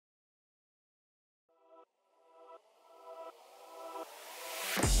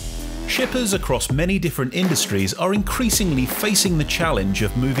Shippers across many different industries are increasingly facing the challenge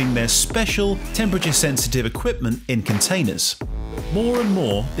of moving their special, temperature-sensitive equipment in containers. More and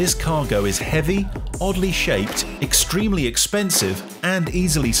more, this cargo is heavy, oddly shaped, extremely expensive, and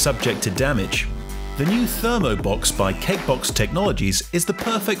easily subject to damage. The new ThermoBoxx by CakeBoxx Technologies is the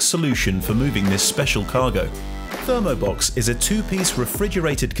perfect solution for moving this special cargo. ThermoBoxx is a two-piece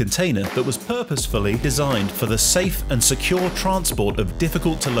refrigerated container that was purposefully designed for the safe and secure transport of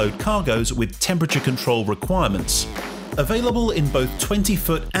difficult-to-load cargoes with temperature control requirements. Available in both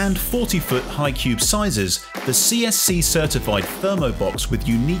 20-foot and 40-foot high cube sizes, the CSC-certified ThermoBoxx with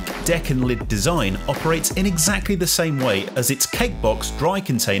unique deck and lid design operates in exactly the same way as its CakeBoxx dry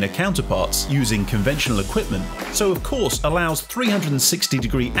container counterparts using conventional equipment, so of course allows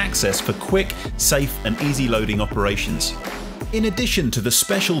 360-degree access for quick, safe and easy loading operations. In addition to the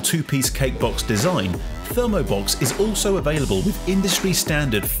special two-piece CakeBoxx design, ThermoBoxx is also available with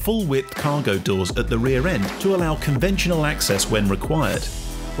industry-standard full-width cargo doors at the rear end to allow conventional access when required.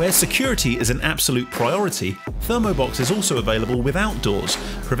 Where security is an absolute priority, ThermoBoxx is also available without doors,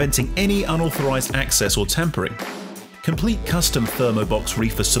 preventing any unauthorized access or tampering. Complete custom ThermoBoxx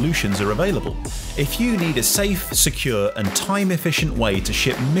reefer solutions are available. If you need a safe, secure and time-efficient way to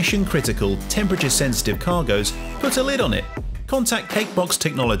ship mission-critical, temperature-sensitive cargoes, put a lid on it. Contact CakeBoxx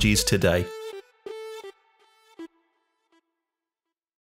Technologies today.